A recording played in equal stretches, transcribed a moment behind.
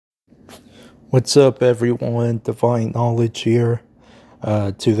What's up, everyone? Divine Knowledge here.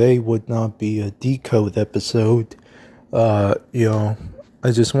 Today would not be a decode episode. I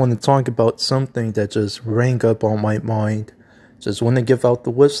just want to talk about something that just rang up on my mind. Just want to give out the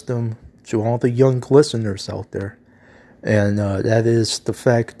wisdom to all the young listeners out there. And that is the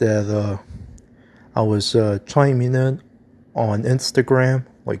fact that I was chiming in on Instagram,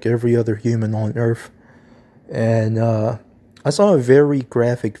 like every other human on Earth. And I saw a very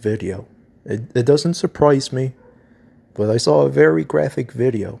graphic video. It doesn't surprise me, but I saw a very graphic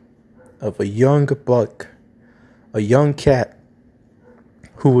video of a young buck, a young cat,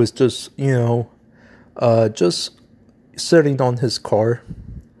 who was just sitting on his car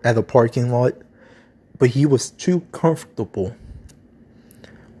at a parking lot, but he was too comfortable.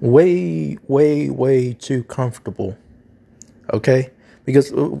 Way, way, way too comfortable. Okay?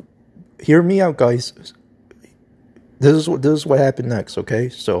 Because, hear me out, guys. This is what happened next, okay?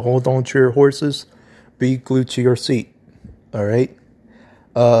 So hold on to your horses, be glued to your seat, all right?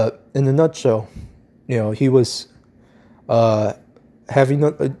 In a nutshell, he was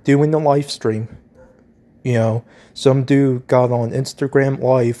doing the live stream. Some dude got on Instagram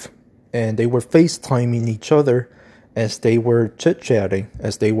Live, and they were FaceTiming each other as they were chit-chatting,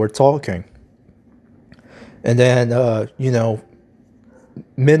 as they were talking. And then,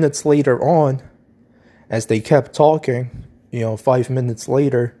 minutes later on, as they kept talking, 5 minutes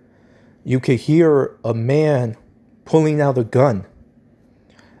later, you could hear a man pulling out a gun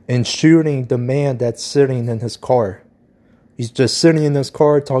and shooting the man that's sitting in his car. He's just sitting in his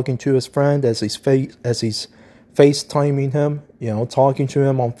car talking to his friend as he's FaceTiming him, talking to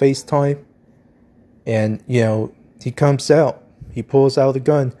him on FaceTime. And, he comes out, he pulls out a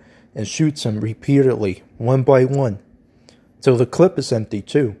gun and shoots him repeatedly, one by one. So the clip is empty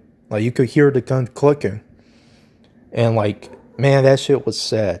too. Like, you could hear the gun clicking. And, man, that shit was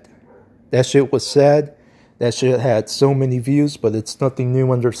sad. That shit was sad. That shit had so many views, but it's nothing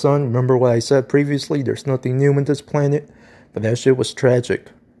new under the sun. Remember what I said previously? There's nothing new on this planet. But that shit was tragic.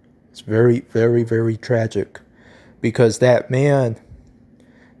 It's very, very, very tragic. Because that man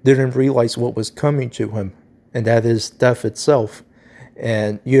didn't realize what was coming to him. And that is death itself.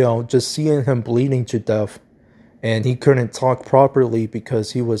 And, just seeing him bleeding to death. And he couldn't talk properly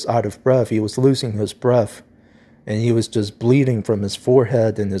because he was out of breath. He was losing his breath. And he was just bleeding from his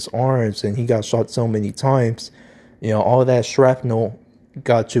forehead and his arms. And he got shot so many times. All that shrapnel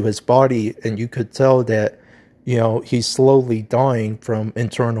got to his body. And you could tell that, he's slowly dying from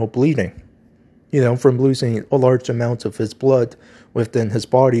internal bleeding. From losing a large amount of his blood within his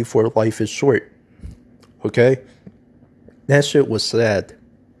body, for life is short. Okay? That shit was sad.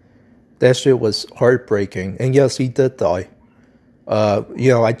 That shit was heartbreaking. And yes, he did die.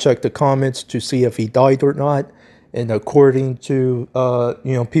 I checked the comments to see if he died or not. And according to,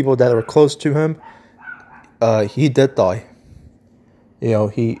 people that are close to him, he did die.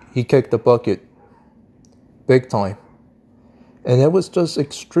 He kicked the bucket. Big time. And it was just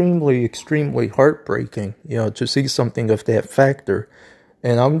extremely, extremely heartbreaking, to see something of that factor.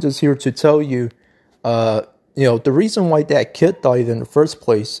 And I'm just here to tell you, the reason why that kid died in the first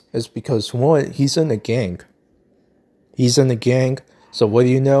place is because, one, he's in a gang. He's in a gang. So what do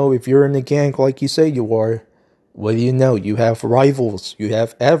you know? If you're in a gang like you say you are, what do you know? You have rivals. You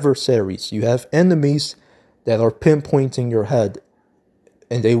have adversaries. You have enemies that are pinpointing your head.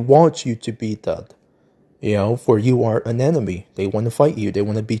 And they want you to be dead. For you are an enemy. They want to fight you. They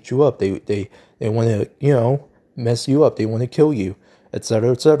want to beat you up. They want to, mess you up. They want to kill you,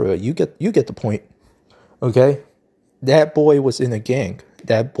 etc., etc. You get the point. Okay? That boy was in a gang.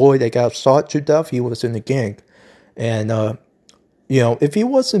 That boy that got shot to death, he was in a gang. And, if he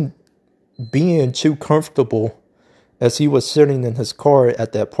wasn't being too comfortable as he was sitting in his car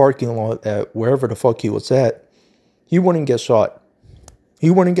at that parking lot at wherever the fuck he was at, he wouldn't get shot. He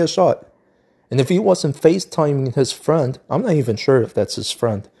wouldn't get shot. And if he wasn't FaceTiming his friend, I'm not even sure if that's his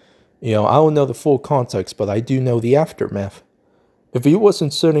friend. I don't know the full context, but I do know the aftermath. If he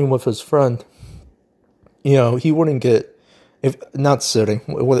wasn't sitting with his friend, he wouldn't get, if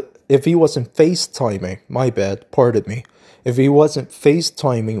he wasn't FaceTiming, my bad, pardon me. If he wasn't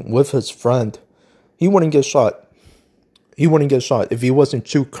FaceTiming with his friend, he wouldn't get shot. He wouldn't get shot. If he wasn't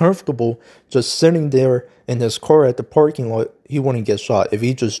too comfortable just sitting there in his car at the parking lot, he wouldn't get shot. If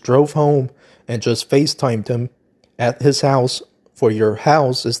he just drove home and just FaceTimed him at his house, for your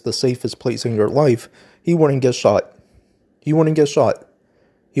house is the safest place in your life, he wouldn't get shot. He wouldn't get shot.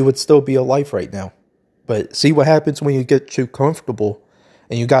 He would still be alive right now. But see what happens when you get too comfortable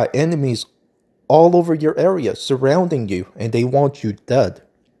and you got enemies all over your area surrounding you and they want you dead.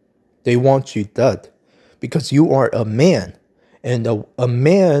 They want you dead. Because you are a man. And a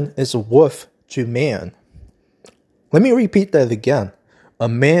man is a wolf to man. Let me repeat that again. A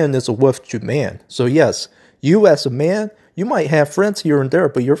man is a wolf to man. So yes, you as a man, you might have friends here and there,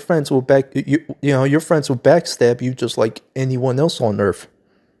 but your friends will your friends will backstab you just like anyone else on earth.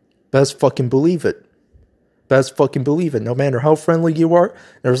 Best fucking believe it. Best fucking believe it. No matter how friendly you are,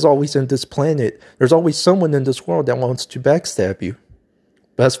 there's always someone in this world that wants to backstab you.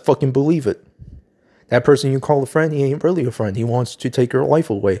 Best fucking believe it. That person you call a friend, he ain't really a friend. He wants to take your life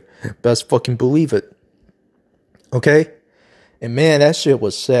away. Best fucking believe it. Okay? And man, that shit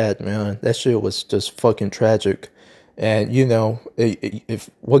was sad, man. That shit was just fucking tragic. And, if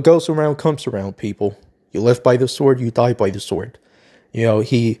what goes around comes around, people. You live by the sword, you die by the sword.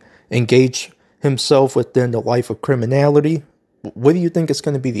 He engaged himself within the life of criminality. What do you think is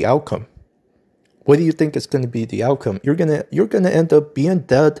going to be the outcome? What do you think is going to be the outcome? You're gonna end up being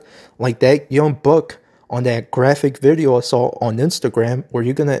dead like that young buck on that graphic video I saw on Instagram, where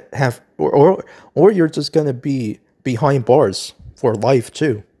you're gonna have, or you're just gonna be behind bars for life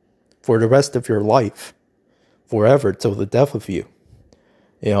too, for the rest of your life, forever till the death of you.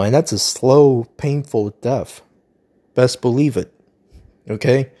 And that's a slow, painful death. Best believe it.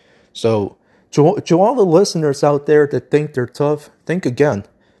 Okay, so to all the listeners out there that think they're tough, think again,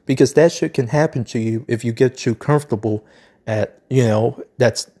 because that shit can happen to you if you get too comfortable at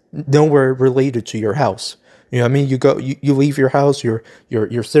that's nowhere related to your house. You leave your house, you're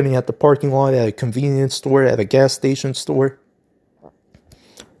sitting at the parking lot at a convenience store, at a gas station store.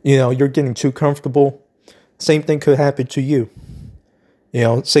 You're getting too comfortable. Same thing could happen to you.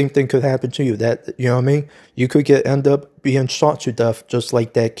 Same thing could happen to you. That, you could end up being shot to death, just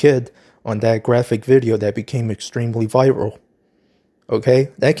like that kid on that graphic video that became extremely viral.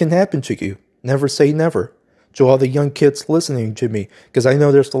 Okay? That can happen to you. Never say never. To all the young kids listening to me, because I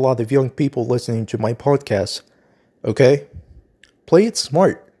know there's a lot of young people listening to my podcast. Okay? Play it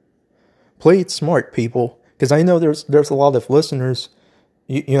smart. Play it smart, people. Because I know there's a lot of listeners.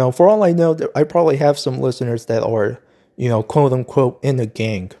 For all I know, I probably have some listeners that are, quote unquote, in a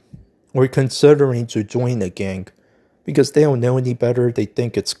gang, or considering to join a gang, because they don't know any better. They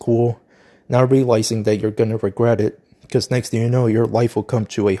think it's cool, not realizing that you're gonna regret it. Because next thing you know, your life will come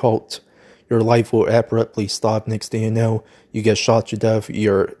to a halt. Your life will abruptly stop. Next thing you know, you get shot to death.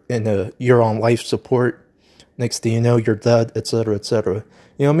 You're on life support. Next thing you know, you're dead, etc., etc.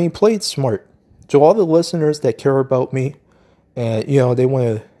 Play it smart. To all the listeners that care about me, and they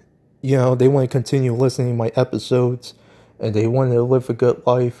want to continue listening to my episodes, and they want to live a good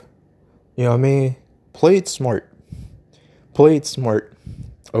life. Play it smart. Play it smart.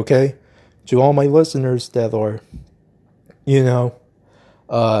 Okay? To all my listeners that are,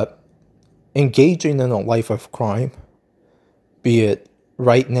 engaging in a life of crime, be it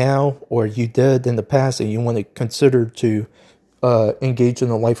right now or you did in the past and you want to consider to engage in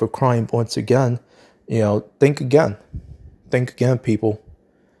a life of crime once again, think again. Think again, people.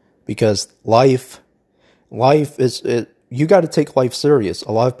 Because life is, you got to take life serious.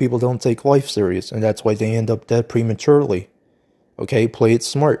 A lot of people don't take life serious, and that's why they end up dead prematurely. Okay? Play it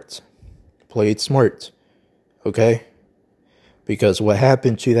smart. Play it smart. Okay? Because what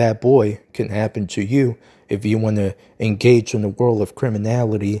happened to that boy can happen to you if you want to engage in the world of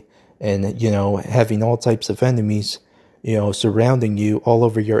criminality and, having all types of enemies, surrounding you all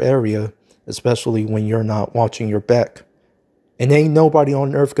over your area, especially when you're not watching your back. And ain't nobody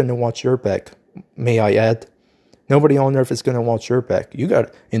on earth going to watch your back, may I add. Nobody on earth is going to watch your back.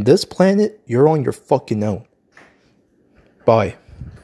 In this planet, you're on your fucking own. Bye.